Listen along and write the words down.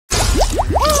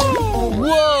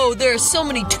Whoa, there are so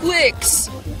many Twix.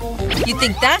 You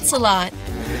think that's a lot?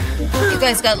 You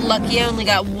guys got lucky, I only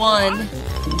got one.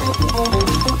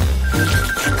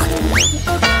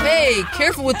 Hey,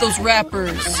 careful with those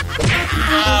wrappers.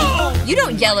 You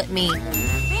don't yell at me.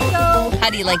 How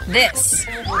do you like this?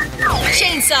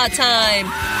 Chainsaw time!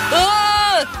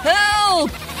 Ah,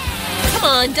 help! Come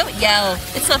on, don't yell.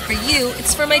 It's not for you,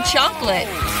 it's for my chocolate.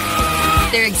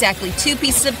 They're exactly 2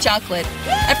 pieces of chocolate.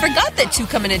 I forgot that 2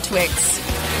 come in a Twix.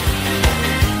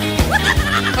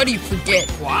 How do you forget?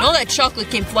 All that chocolate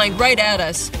came flying right at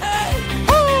us.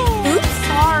 Oops,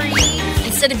 sorry.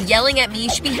 Instead of yelling at me, you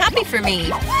should be happy for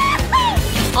me.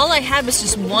 All I had was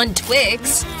just 1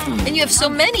 Twix, and you have so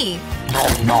many.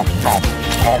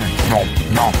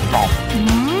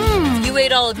 You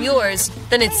ate all of yours,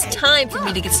 then it's time for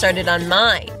me to get started on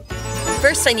mine.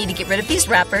 First, I need to get rid of these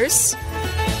wrappers.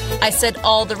 I said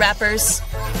all the wrappers.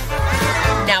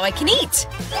 Now I can eat.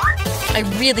 I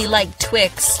really like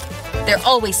Twix. They're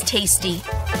always tasty,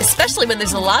 especially when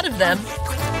there's a lot of them.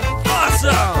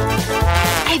 Awesome!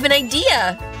 I have an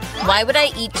idea. Why would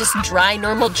I eat just dry,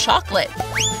 normal chocolate?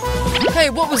 Hey,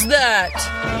 what was that?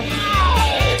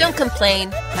 Don't complain.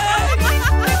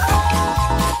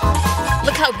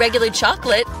 Look how regular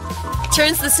chocolate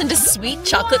turns this into sweet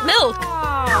chocolate milk.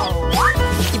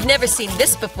 You've never seen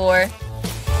this before.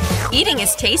 Eating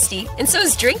is tasty, and so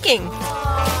is drinking.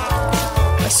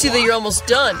 I see that you're almost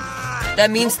done. That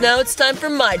means now it's time for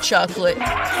my chocolate.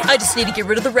 I just need to get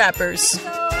rid of the wrappers.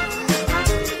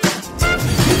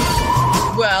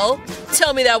 Well,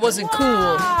 tell me that wasn't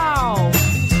cool.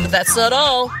 But that's not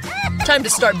all. Time to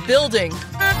start building.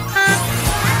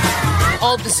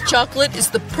 All this chocolate is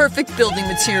the perfect building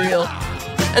material.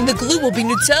 And the glue will be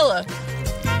Nutella.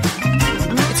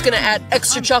 It's gonna add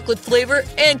extra chocolate flavor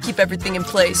and keep everything in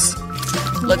place.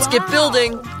 Let's get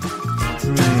building.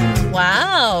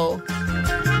 Wow.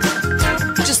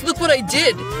 Just look what I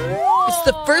did. It's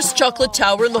the first chocolate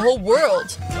tower in the whole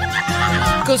world.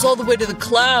 It goes all the way to the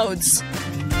clouds.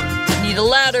 Need a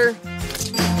ladder.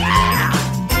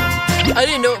 I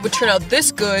didn't know it would turn out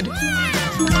this good.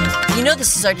 You know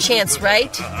this is our chance,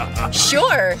 right?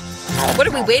 Sure. What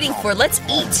are we waiting for? Let's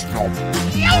eat.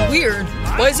 Weird.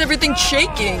 Why is everything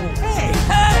shaking?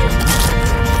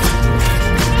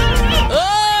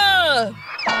 Ah!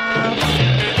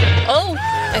 Oh,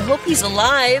 I hope he's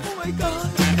alive.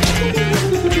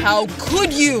 How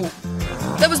could you?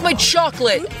 That was my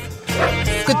chocolate.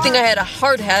 Good thing I had a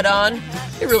hard hat on.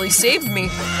 It really saved me.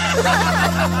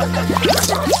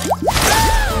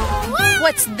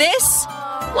 What's this?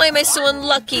 Why am I so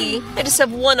unlucky? I just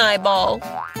have 1 eyeball.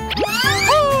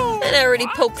 And I already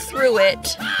poked through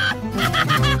it.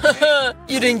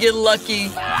 You didn't get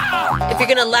lucky. If you're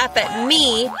gonna laugh at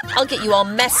me, I'll get you all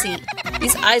messy.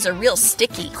 These eyes are real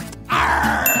sticky.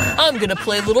 I'm gonna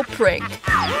play a little prank.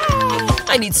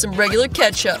 I need some regular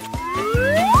ketchup.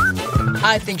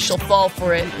 I think she'll fall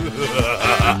for it.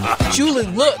 Julie,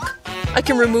 look! I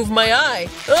can remove my eye.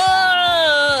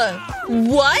 Ah!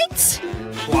 What?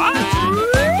 What?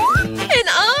 An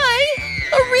eye?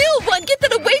 A real one! Get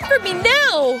that away from me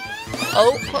now!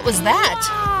 Oh, what was that?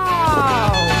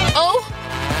 Oh!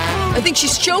 I think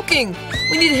she's choking.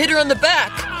 We need to hit her on the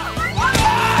back.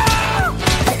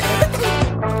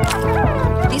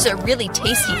 These are really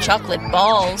tasty chocolate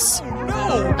balls.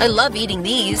 I love eating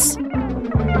these.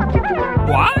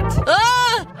 What?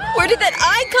 Ah! Where did that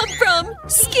eye come from?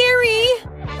 Scary!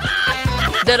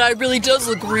 That eye really does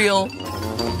look real.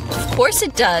 Of course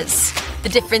it does. The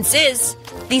difference is,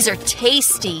 these are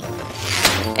tasty.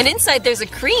 And inside there's a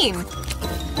cream.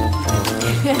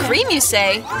 Cream, you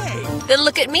say? Then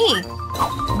look at me.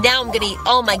 Now I'm gonna eat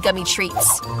all my gummy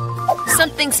treats.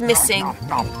 Something's missing.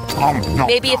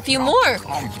 Maybe a few more.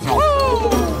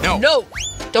 No!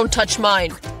 Don't touch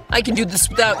mine. I can do this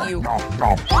without you.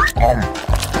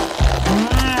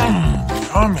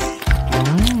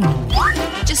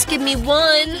 Just give me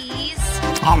one.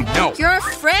 No. You're a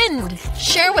friend.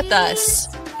 Share with us.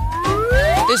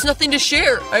 There's nothing to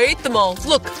share. I ate them all.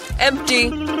 Look, empty.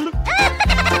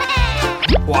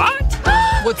 What?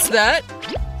 What's that?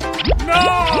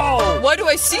 No! Why do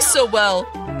I see so well?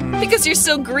 Because you're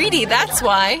so greedy, that's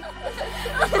why.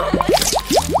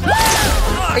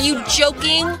 Are you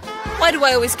joking? Why do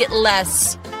I always get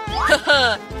less?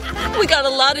 Haha, we got a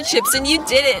lot of chips and you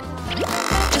didn't.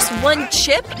 Just 1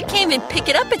 chip? I can't even pick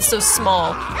it up, it's so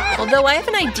small. Although I have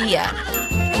an idea.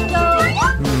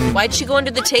 Why'd she go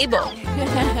under the table?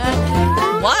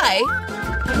 Why?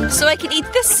 So I can eat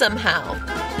this somehow.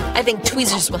 I think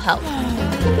tweezers will help.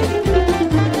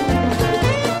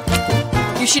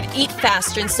 You should eat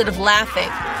faster instead of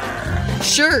laughing.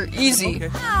 Sure, easy. Okay.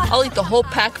 I'll eat the whole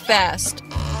pack fast.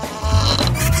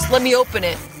 Just let me open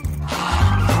it.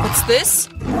 What's this?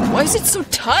 Why is it so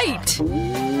tight?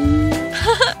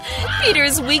 Peter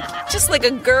is weak, just like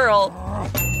a girl.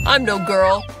 I'm no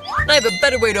girl. I have a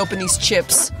better way to open these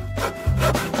chips.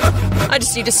 I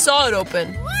just need to saw it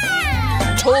open.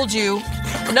 Told you.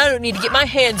 And I don't need to get my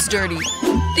hands dirty.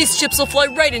 These chips will fly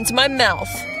right into my mouth.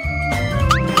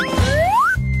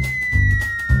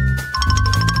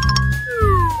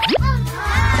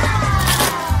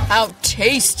 How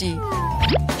tasty.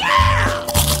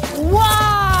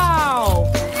 Wow!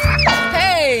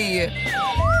 Hey!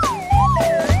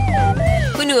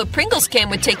 Who knew a Pringles can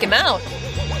would take him out?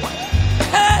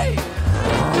 Hey!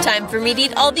 Time for me to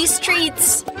eat all these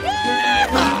treats.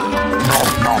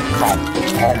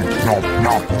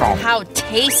 How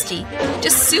tasty.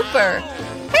 Just super.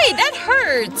 Hey, that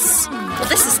hurts. Well,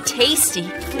 this is tasty.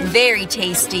 Very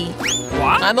tasty.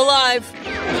 What? I'm alive.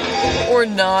 Or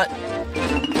not.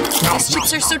 These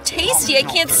chips are so tasty, I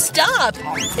can't stop.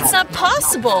 It's not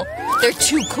possible. They're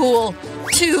too cool.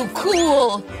 Too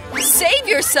cool. Save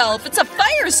yourself. It's a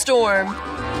firestorm.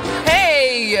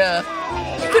 Hey!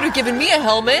 You could have given me a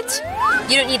helmet.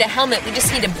 You don't need a helmet. We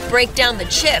just need to break down the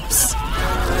chips.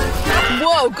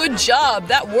 Whoa, good job.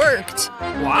 That worked.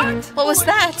 What? What was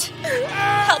that?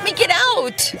 Help me get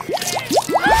out.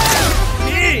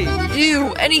 Hey!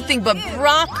 Ew, anything but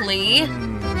broccoli.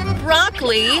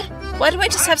 Broccoli? Why do I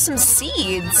just have some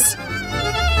seeds?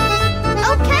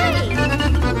 Okay.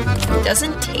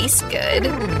 Doesn't taste good.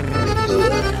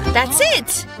 That's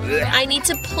it. I need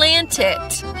to plant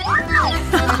it.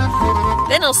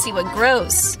 Then I'll see what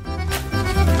grows.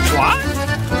 What?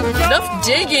 Enough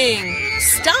digging.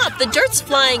 Stop, the dirt's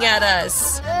flying at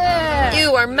us.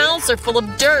 Ew, our mouths are full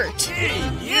of dirt. Hey,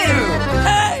 you!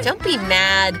 Hey! Don't be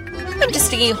mad. I'm just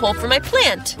digging a hole for my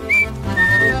plant.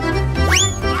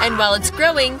 And while it's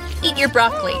growing, eat your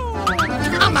broccoli.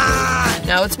 Come on!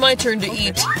 Now it's my turn to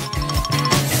eat.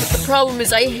 But the problem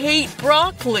is I hate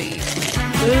broccoli.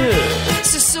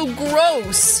 This is so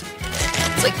gross.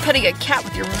 It's like petting a cat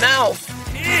with your mouth.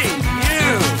 Hey,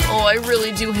 you! Oh, I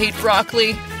really do hate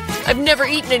broccoli. I've never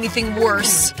eaten anything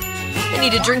worse. I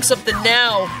need to drink something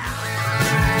now.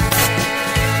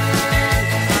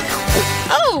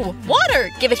 Oh, water!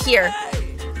 Give it here.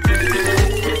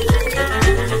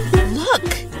 Look,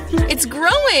 it's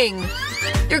growing.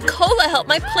 Your cola helped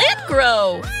my plant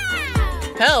grow.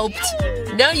 Helped?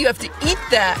 Now you have to eat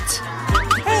that.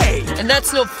 Hey! And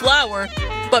that's no flour,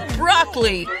 but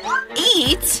broccoli.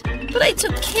 Eat? But I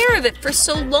took care of it for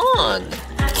so long.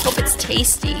 Hope it's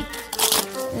tasty.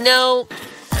 No,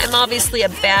 I'm obviously a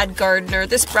bad gardener.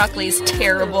 This broccoli is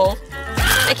terrible.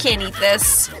 I can't eat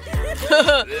this.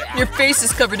 Your face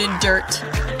is covered in dirt.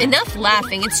 Enough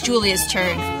laughing, it's Julia's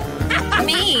turn.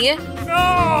 Me?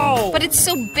 No! But it's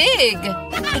so big.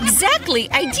 Exactly,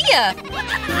 idea.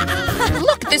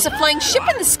 Look, there's a flying ship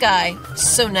in the sky.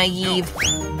 So naive.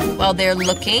 While they're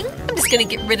looking, I'm just gonna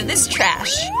get rid of this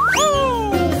trash.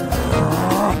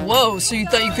 Whoa, so you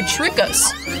thought you could trick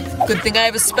us. Good thing I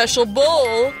have a special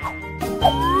bowl.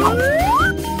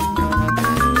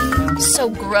 So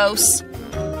gross.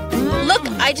 Look,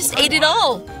 I just ate it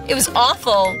all. It was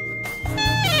awful.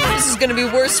 This is gonna be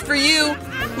worse for you.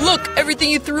 Look,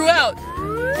 everything you threw out.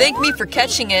 Thank me for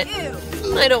catching it.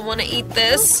 I don't want to eat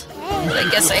this, but I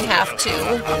guess I have to.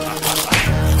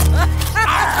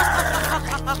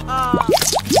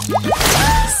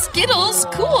 Skittles,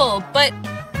 cool, but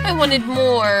I wanted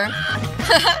more.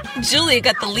 Julia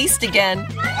got the least again.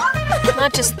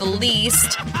 Not just the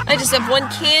least. I just have one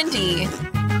candy.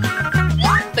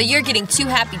 But you're getting too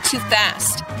happy too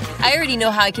fast. I already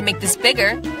know how I can make this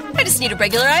bigger. I just need a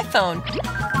regular iPhone.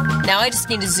 Now I just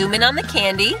need to zoom in on the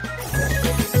candy.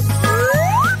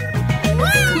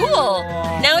 Cool!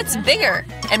 Now it's bigger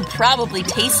and probably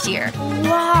tastier.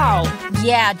 Wow.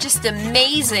 Yeah, just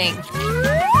amazing.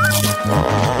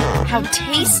 How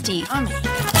tasty.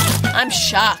 I'm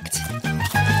shocked.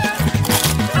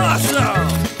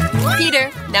 Awesome!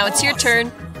 Peter, now it's your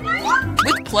turn.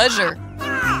 With pleasure.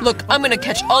 Look, I'm gonna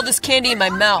catch all this candy in my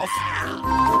mouth.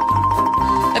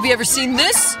 Have you ever seen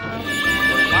this?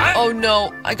 What? Oh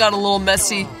no, I got a little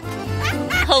messy.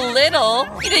 A little?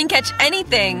 You didn't catch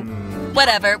anything.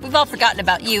 Whatever, we've all forgotten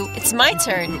about you. It's my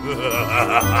turn.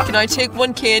 Can I take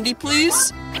one candy,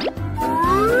 please?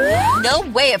 No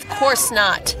way, of course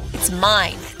not. It's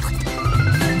mine.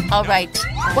 All right,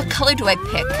 what color do I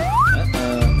pick?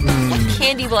 What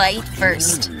candy will I eat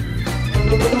first?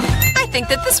 I think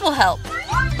that this will help.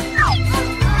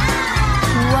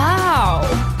 Wow.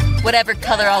 Whatever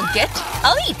color I'll get,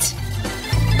 I'll eat.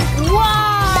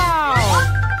 Wow.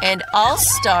 And I'll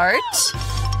start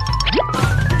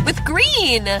with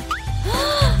green.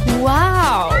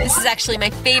 Wow. This is actually my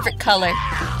favorite color,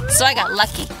 so I got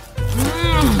lucky.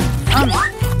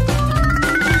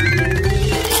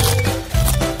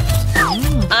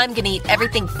 I'm gonna eat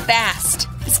everything fast.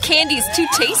 This candy is too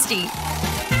tasty.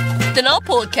 Then I'll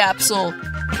pull a capsule.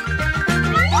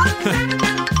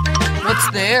 What's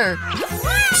there?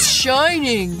 It's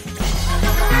shining.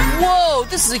 Whoa,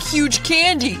 this is a huge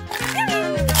candy.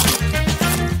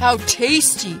 How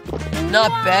tasty. Not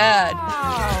bad.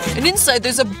 And inside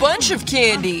there's a bunch of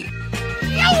candy.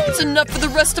 It's enough for the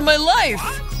rest of my life.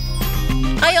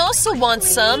 I also want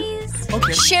some.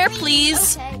 Okay. Share,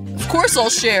 please. Of course I'll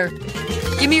share.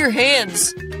 Give me your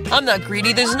hands. I'm not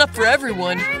greedy. There's enough for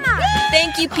everyone.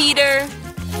 Thank you, Peter.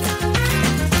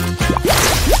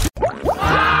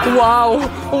 Wow,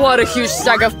 what a huge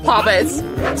stack of puppets.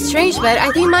 Strange, but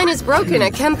I think mine is broken. I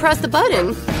can't press the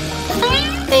button.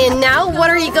 And now, what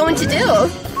are you going to do?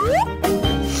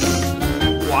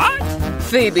 What?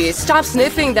 Phoebe, stop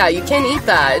sniffing that. You can't eat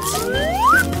that.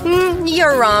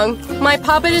 You're wrong. My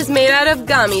puppet is made out of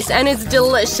gummies and it's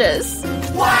delicious.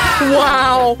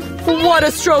 Wow, what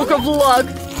a stroke of luck.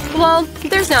 Well,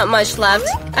 there's not much left.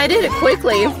 I did it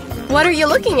quickly. What are you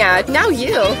looking at? Now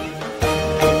you.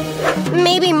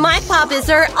 Maybe my puppets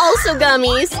are also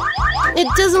gummies. It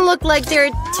doesn't look like they're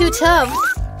too tough.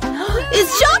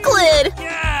 It's chocolate!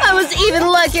 I was even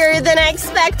luckier than I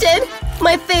expected.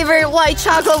 My favorite white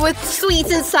chocolate with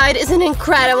sweets inside is an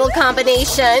incredible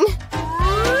combination.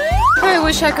 I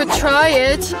wish I could try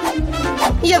it.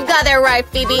 You've got that right,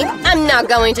 Phoebe. I'm not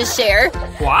going to share.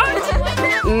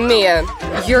 What? Mia,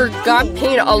 you've got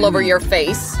paint all over your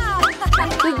face.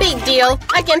 Big deal.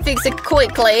 I can fix it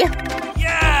quickly.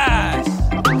 Yes!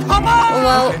 Come on!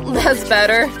 Well, that's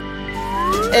better.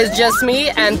 It's just me,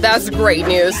 and that's great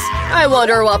news. I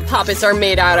wonder what puppets are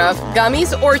made out of,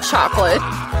 gummies or chocolate.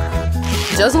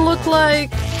 Doesn't look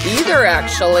like either,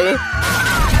 actually.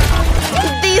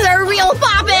 These are real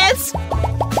puppets!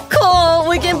 Cool,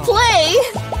 we can play!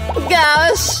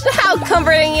 Gosh, how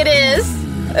comforting it is!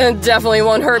 It definitely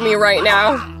won't hurt me right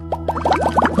now.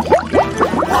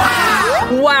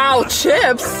 Wow,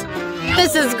 chips!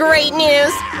 This is great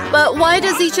news! But why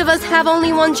does each of us have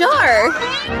only one jar?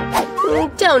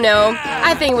 Don't know.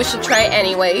 I think we should try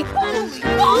anyway.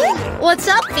 What's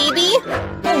up, Phoebe?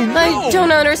 I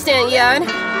don't understand yet.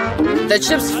 The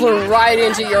chips flew right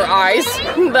into your eyes.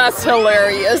 That's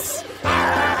hilarious.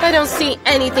 I don't see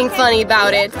anything funny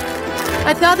about it.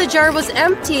 I thought the jar was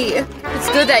empty. It's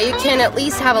good that you can at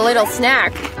least have a little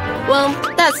snack. Well,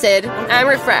 that's it. I'm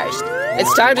refreshed.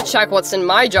 It's time to check what's in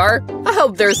my jar. I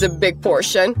hope there's a big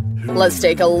portion. Let's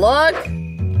take a look.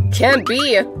 Can't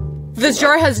be. This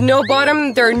jar has no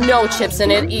bottom. There are no chips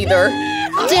in it either.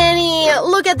 Danny,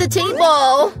 look at the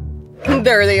table.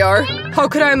 There they are. How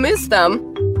could I miss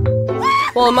them?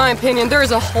 Well, in my opinion,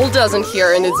 there's a whole dozen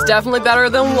here, and it's definitely better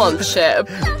than one chip.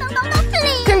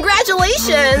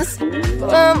 Congratulations!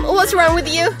 What's wrong with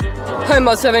you? I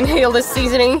must have inhaled the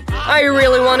seasoning. I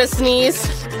really want to sneeze.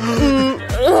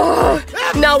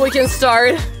 Now we can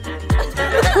start.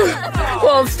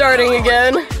 Well, I'm starting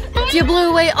again. You blew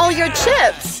away all your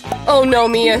chips. Oh no,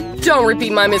 Mia. Don't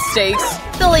repeat my mistakes.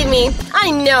 Believe me,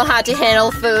 I know how to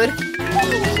handle food.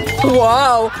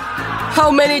 Wow.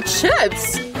 How many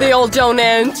chips? They all don't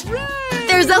end.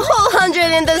 There's a whole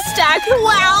 100 in this stack.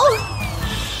 Wow.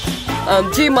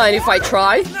 Do you mind if I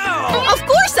try? Of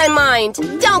course I mind.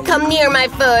 Don't come near my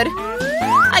food.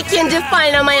 I can't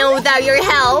define on my own without your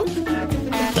help.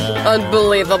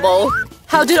 Unbelievable.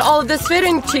 How did all of this fit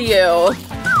into you?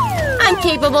 I'm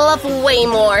capable of way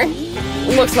more.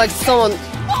 Looks like someone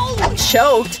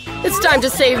choked. It's time to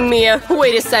save Mia.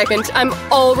 Wait a second. I'm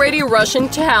already rushing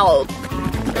to help.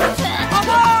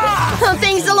 Oh,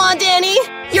 thanks a lot, Danny.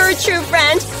 You're a true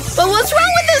friend. But what's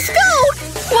wrong with this scoop?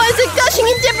 Why is it gushing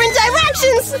in different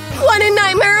directions? What a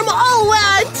nightmare. I'm all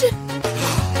wet.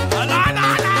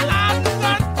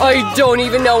 I don't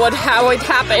even know how it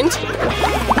happened.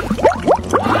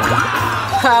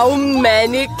 How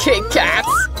many Kit Kats?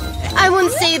 I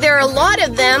wouldn't say there are a lot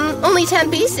of them. Only 10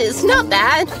 pieces. Not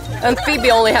bad. And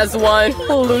Phoebe only has one.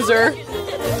 Loser.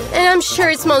 And I'm sure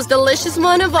it's most delicious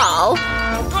one of all.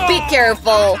 Be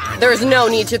careful. There's no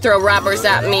need to throw wrappers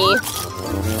at me.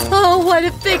 Oh, what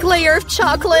a thick layer of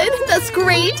chocolate. That's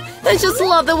great. I just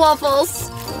love the waffles.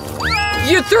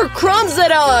 You threw crumbs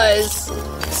at us.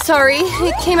 Sorry,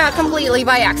 it came out completely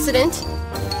by accident.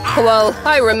 Well,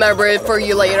 I remember it for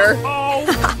you later.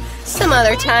 Some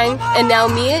other time. And now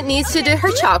Mia needs to do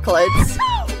her chocolates.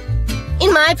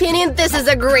 In my opinion, this is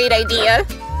a great idea.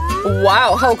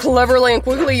 Wow, how cleverly and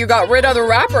quickly you got rid of the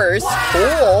wrappers.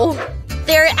 Cool.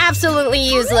 They're absolutely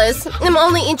useless. I'm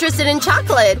only interested in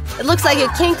chocolate. It looks like you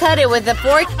can cut it with a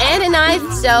fork and a knife,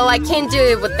 so I can't do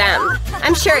it with them.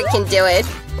 I'm sure I can do it.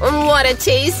 What a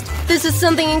taste. This is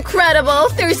something incredible.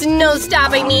 There's no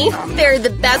stopping me. They're the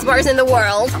best bars in the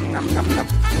world.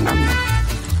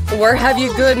 Where have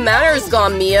your good manners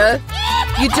gone, Mia?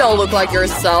 You don't look like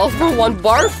yourself. One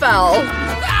bar fell.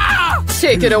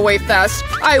 Take it away fast.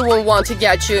 I won't want to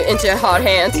get you into hot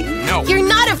hands. No. You're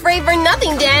not afraid for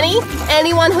nothing, Danny.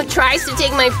 Anyone who tries to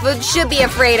take my food should be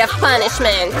afraid of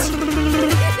punishment.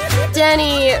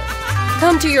 Danny,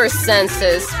 come to your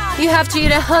senses. You have to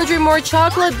eat 100 more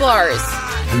chocolate bars.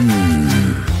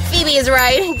 Phoebe is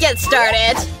right. Get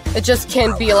started. It just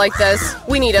can't be like this.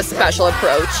 We need a special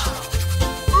approach.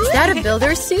 Is that a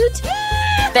builder's suit?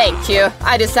 Thank you.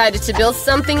 I decided to build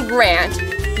something grand.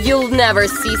 You'll never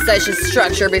see such a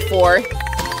structure before.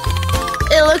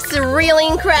 It looks really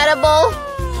incredible.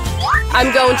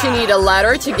 I'm going to need a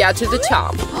ladder to get to the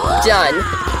top. Done.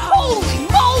 Holy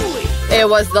moly! It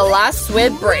was the last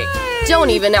sweat break. Don't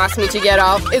even ask me to get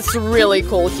off. It's really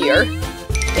cool here.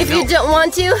 If you don't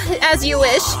want to, as you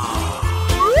wish.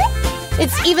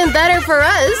 It's even better for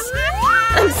us.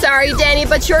 I'm sorry, Danny,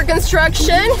 but your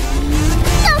construction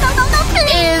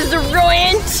is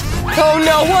ruined. Oh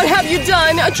no, what have you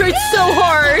done? I tried so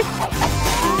hard.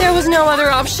 There was no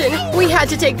other option. We had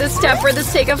to take this step for the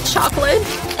sake of chocolate.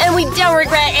 And we don't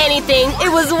regret anything.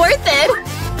 It was worth it.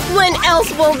 When else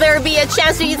will there be a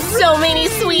chance to eat so many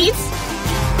sweets?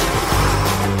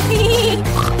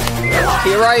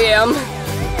 Here I am.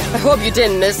 I hope you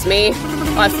didn't miss me.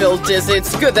 I feel dizzy.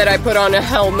 It's good that I put on a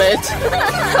helmet.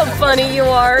 How funny you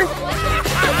are.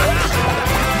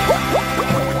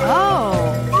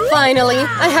 Finally,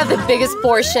 I have the biggest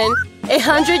portion.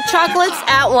 100 chocolates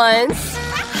at once.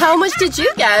 How much did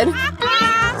you get?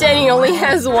 Danny only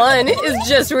has one. It's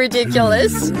just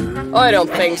ridiculous. I don't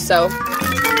think so.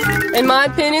 In my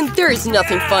opinion, there is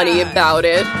nothing funny about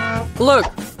it. Look,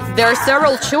 there are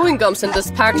several chewing gums in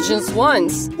this package at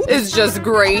once. It's just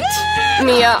great.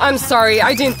 Mia, I'm sorry.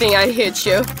 I didn't think I'd hit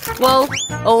you. Well,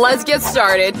 let's get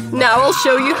started. Now I'll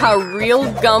show you how real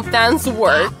gum fans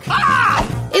work.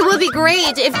 It would be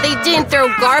great if they didn't throw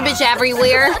garbage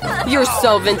everywhere. You're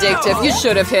so vindictive. You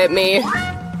should have hit me.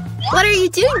 What are you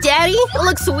doing, Daddy? It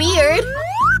looks weird.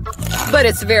 But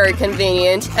it's very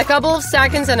convenient. A couple of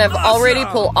seconds and I've already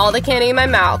pulled all the candy in my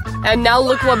mouth. And now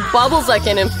look what bubbles I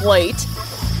can inflate.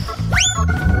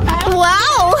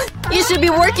 Wow! You should be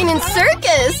working in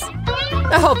circus.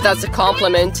 I hope that's a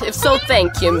compliment. If so,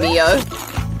 thank you, Mia.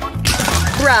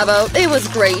 Bravo, it was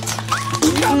great.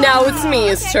 Now it's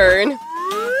Mia's turn.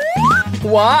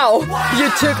 Wow,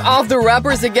 you took off the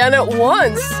wrappers again at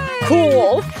once.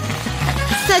 Cool.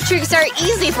 Such tricks are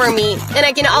easy for me. And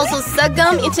I can also suck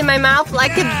gum into my mouth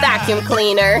like a vacuum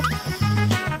cleaner.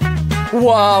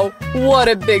 Wow, what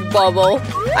a big bubble.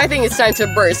 I think it's time to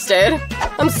burst it.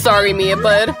 I'm sorry, Mia,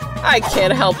 but I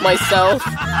can't help myself.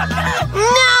 No!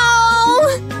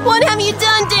 What have you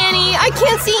done, Danny? I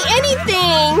can't see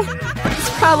anything. It's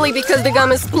probably because the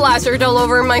gum is splattered all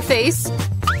over my face.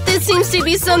 There seems to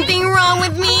be something wrong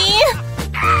with me.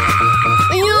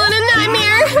 You want a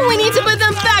nightmare? We need to put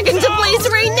them back into place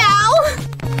right now.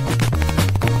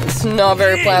 It's not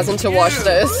very pleasant to watch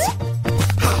this.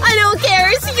 I don't care.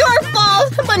 It's your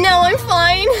fault. But now I'm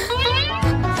fine.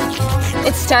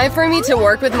 It's time for me to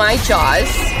work with my jaws.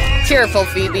 Careful,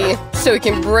 Phoebe, so we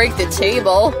can break the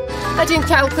table. I didn't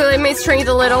calculate my strength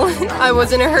a little. I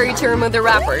was in a hurry to remove the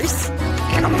wrappers.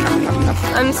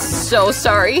 I'm so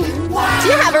sorry. Do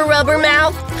you have a rubber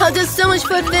mouth? How does so much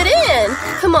food fit in?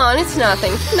 Come on, it's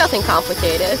nothing. Nothing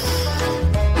complicated.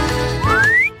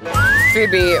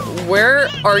 Phoebe, where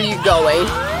are you going?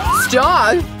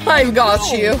 Stop! I've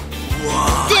got you.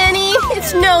 Danny,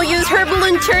 it's no use. Her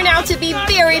balloon turned out to be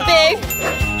very big.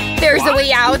 There's a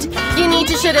way out. You need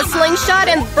to shoot a slingshot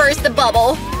and burst the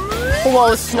bubble.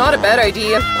 Well, it's not a bad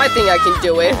idea. I think I can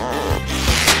do it.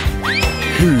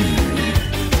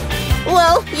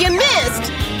 Well, you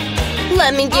missed.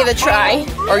 Let me give it a try.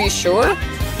 Are you sure?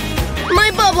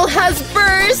 My bubble has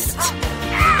burst.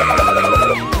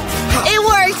 It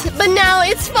worked, but now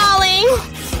it's falling.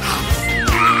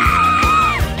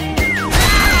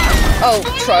 Oh,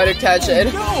 try to catch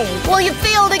it. Well, you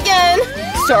failed again.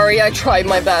 Sorry, I tried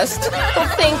my best. Oh,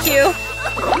 thank you.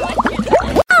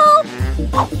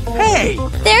 Hey!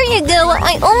 There you go.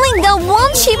 I only got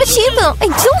one Shiba Shiba. I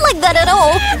don't like that at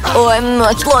all. Oh, I'm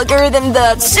much luckier than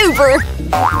that. Super.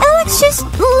 Alex, just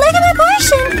look at my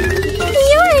portion.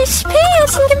 Yours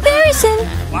pales in comparison.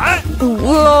 What?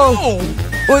 Whoa.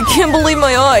 I can't believe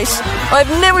my eyes. I've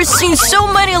never seen so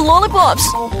many lollipops.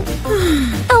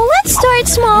 Oh, let's start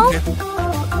small.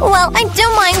 Well, I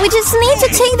don't mind. We just need to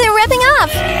take the wrapping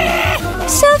off.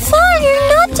 So far, you're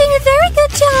not doing a very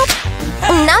good job.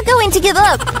 I'm not going to give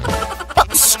up. Oh,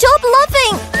 stop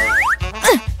laughing.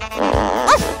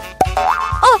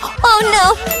 Oh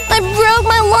no, I broke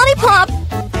my lollipop.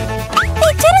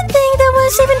 I didn't think that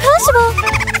was even possible.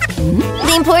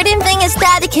 The important thing is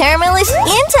that the caramel is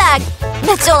intact.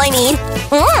 That's all I need.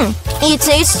 It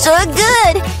tastes so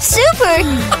good. Super.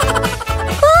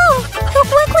 Wow, how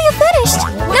quickly you finished.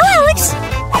 No, Alex.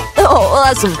 Oh,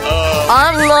 awesome.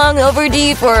 I'm long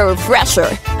overdue for a refresher.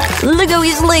 Look how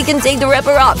easily I can take the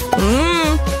wrapper off.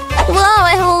 Wow,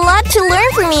 I have a lot to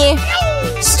learn from you.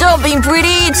 Stop being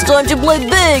pretty. It's time to play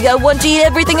big. I want to eat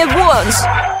everything at once.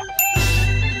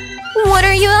 What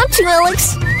are you up to,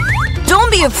 Alex?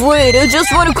 Don't be afraid. I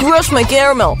just want to crush my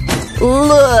caramel.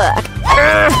 Look.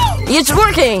 It's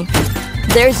working.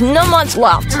 There's not much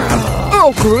left.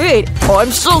 Oh, great.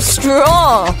 I'm so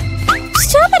strong.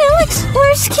 Stop it, Alex.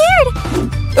 We're scared.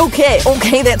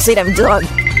 Okay, that's it. I'm done.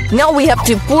 Now we have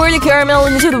to pour the caramel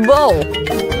into the bowl.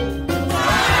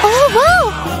 Oh,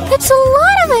 wow. That's a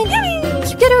lot of it.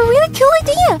 You got a really cool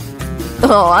idea.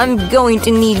 Oh, I'm going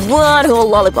to need one whole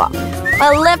lollipop.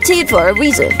 I left it for a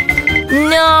reason.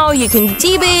 Now you can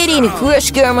dip it in a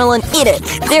crushed caramel and eat it.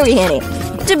 Very handy.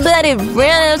 Too bad it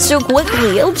ran out so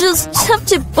quickly. I'll just have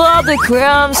to pop the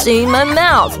crumbs in my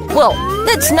mouth. Well,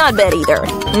 that's not bad either.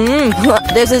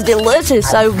 This is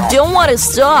delicious. I don't want to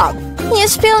stop. You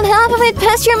spilled half of it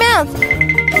past your mouth.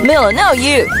 Mila, now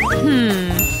you. I'm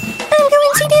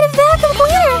going to need a vacuum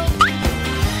cleaner.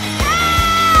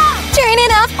 Turn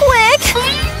it off quick.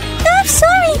 I'm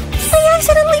sorry. I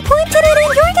accidentally pointed it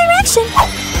in your direction.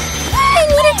 I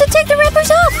needed to take the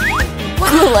wrappers off.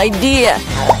 Cool idea.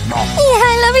 Yeah,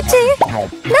 I love it too.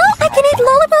 Now I can eat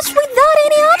lollipops without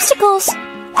any obstacles.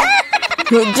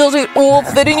 Does it all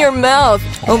fit in your mouth?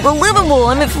 Unbelievable.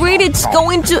 I'm afraid it's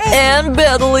going to end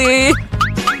badly.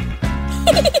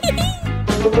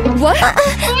 What?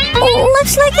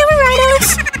 Looks like you were right,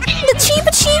 Alex. The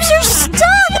Chiba Chips are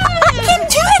stuck. I can't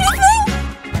do anything.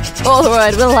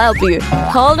 Alright, we'll help you.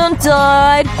 Hold on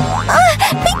tight.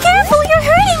 Be careful, you're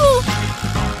hurting me.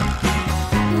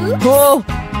 Oh,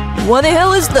 what the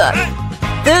hell is that?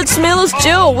 That's Mila's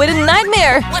Joe with a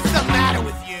nightmare. What's the matter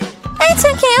with you? It's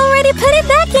okay, I already put it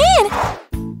back in.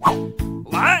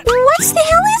 What? What the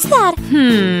hell is that?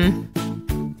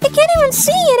 I can't even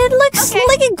see it. It looks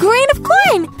like a grain of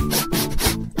corn.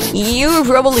 You're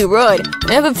probably right.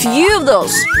 I have a few of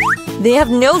those. They have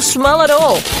no smell at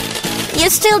all. You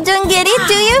still don't get it,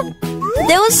 do you?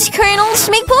 Those kernels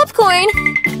make popcorn.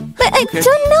 But I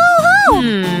don't know how.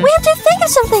 We have to think of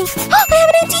something. Oh, I have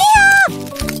an idea.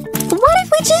 What if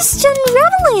we just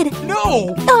unravel it?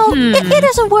 No! Oh, it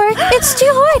doesn't work. It's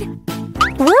too hard.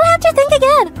 We'll have to think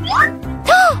again.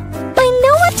 I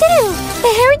know what to do.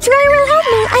 The hair dryer will help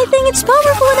me. I think it's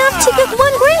powerful enough to cook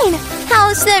one grain.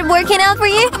 How's that working out for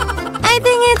you? I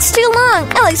think it's too long.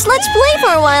 Alex, let's play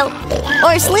for a while.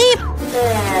 Or sleep.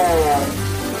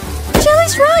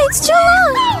 Jelly's right. It's too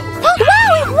long. Wow,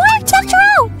 it worked after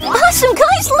all. Awesome,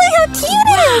 guys. Look how cute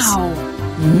it is.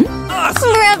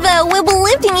 Bravo, we'll be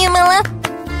lifting you, Mila.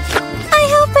 I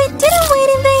hope I didn't wait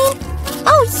in vain.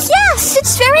 Oh, yes,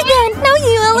 it's very good. Now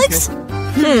you, Alex.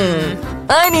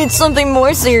 I need something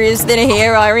more serious than a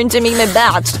hair iron to make my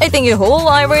batch. I think a whole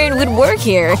iron would work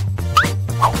here.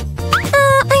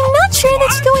 I'm not sure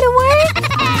that's going to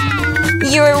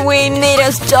work. Your way made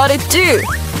us dot it too.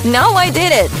 Now I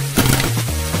did it.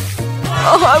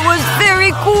 Oh, I was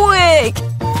very quick.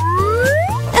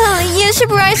 Oh, you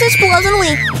surprised us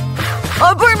pleasantly.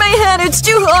 I burned my hand. It's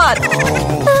too hot.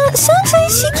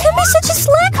 Sometimes you can be such a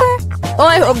slacker.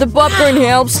 I hope the popcorn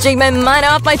helps take my mind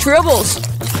off my troubles.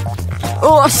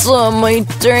 Awesome. It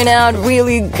turned out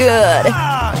really good.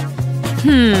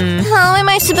 How am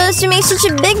I supposed to make such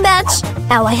a big batch?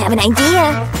 Oh, I have an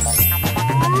idea.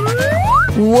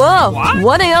 Whoa.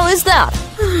 What the hell is that?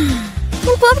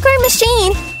 A popcorn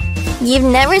machine. You've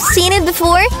never seen it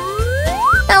before?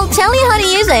 I'll tell you how to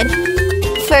use it.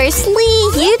 Firstly,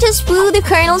 you just put the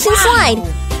kernels inside.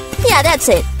 Yeah, that's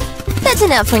it. That's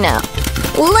enough for now.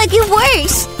 Look, it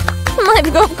works! My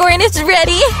popcorn is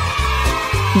ready!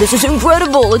 This is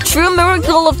incredible! A true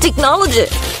miracle of technology!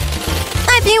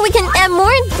 I think we can add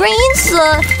more grains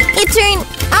so it turned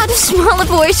out a smaller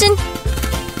portion.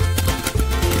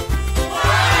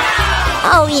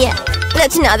 Oh yeah,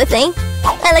 that's another thing.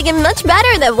 I like it much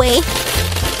better that way.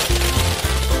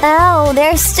 Oh,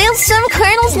 there's still some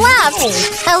kernels left.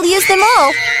 I'll use them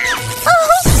all. Oh,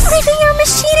 I think our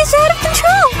machine is out of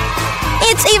control.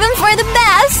 It's even for the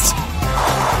best!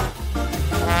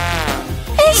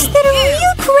 Is that a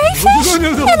real crayfish?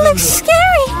 It looks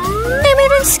scary! I'm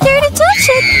even scared to touch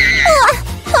it! Ugh,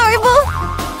 horrible!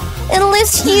 At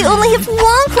least you only have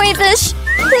one crayfish!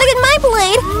 Look at my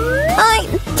blade! I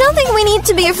don't think we need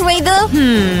to be afraid though.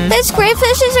 These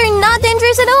crayfishes are not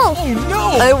dangerous at all. Oh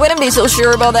no! I wouldn't be so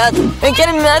sure about that. I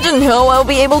can't imagine how I'll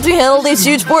be able to handle this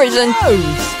huge portion.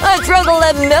 I'd rather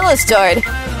let Mela start.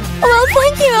 Well,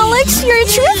 thank you, Alex. You're a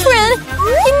true friend.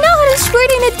 You know how to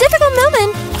squirt in a difficult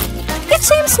moment. It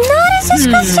seems not as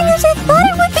disgusting as I thought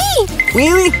it would be.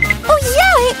 Really? Oh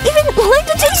yeah, I even like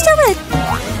the taste of it.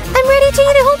 I'm ready to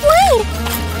eat a whole blade.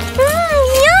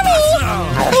 Yummy!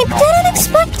 I didn't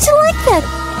expect to like it.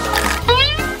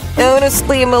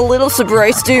 Honestly, I'm a little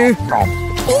surprised too.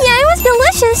 Yeah, it was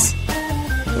delicious.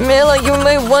 Mela, you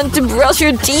might want to brush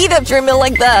your teeth after a meal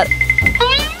like that.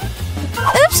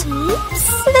 Oops.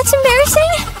 That's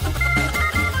embarrassing.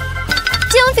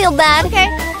 Don't feel bad. Okay.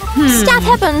 Stuff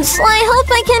happens. I hope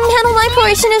I can handle my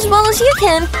portion as well as you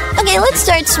can. Okay, let's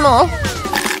start small.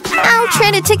 I'll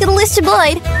try to take a listed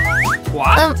bite.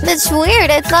 What? That's weird.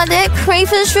 I thought that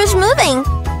crayfish was moving.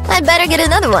 I'd better get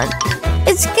another one.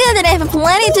 It's good that I have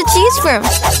plenty to choose from.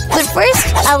 But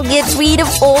first, I'll get rid of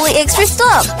all the extra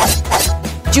stuff.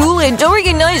 Julie, I don't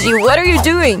recognize you. What are you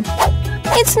doing?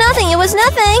 It's nothing. It was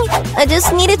nothing. I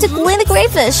just needed to clean the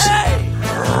crayfish.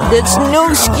 That's no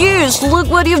excuse. Look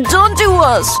what you've done to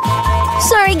us.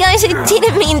 Sorry, guys. I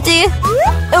didn't mean to.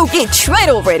 Okay, try it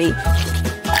already.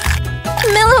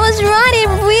 Mela was right.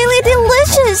 It's really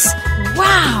delicious.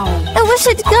 Wow. I wish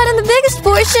I'd gotten the biggest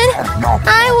portion.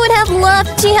 I would have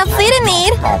loved to have eaten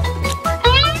it.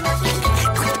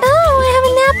 Oh, I have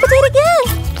an appetite again.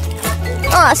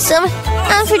 Awesome.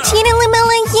 Unfortunately,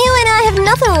 Mela, you and I have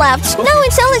nothing left. Now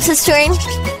it's Alex's turn.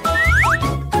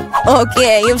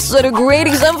 Okay, you've set a great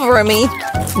example for me.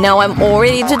 Now I'm all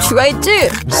ready to try it too.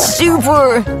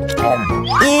 Super!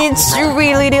 It's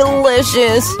really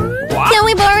delicious. Can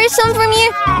we borrow some from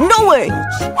you? No way!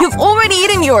 You've already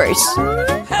eaten yours.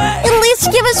 At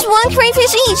least give us one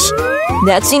crayfish each.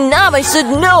 That's enough, I said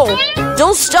no!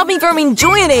 Don't stop me from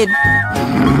enjoying it!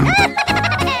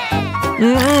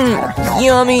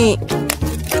 Yummy!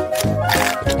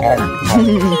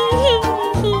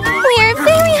 We are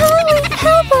very hungry.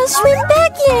 Help us swim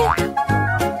back here.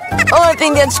 I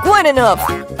think that's quite enough.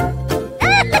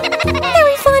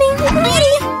 Very funny.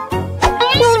 Really?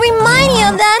 We'll remind you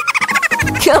of that.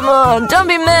 Come on, don't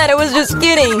be mad, I was just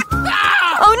kidding.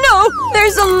 Oh no,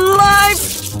 there's a live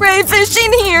crayfish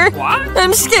in here. What?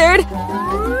 I'm scared.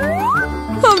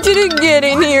 How did it get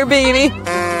in here, baby?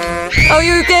 Are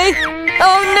you okay?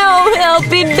 Oh no, help,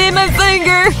 it bit my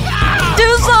finger.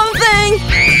 Do something.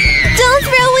 Don't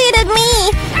throw it at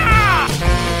me.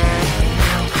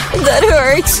 That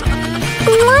hurts.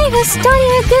 Life is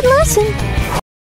studying a good lesson.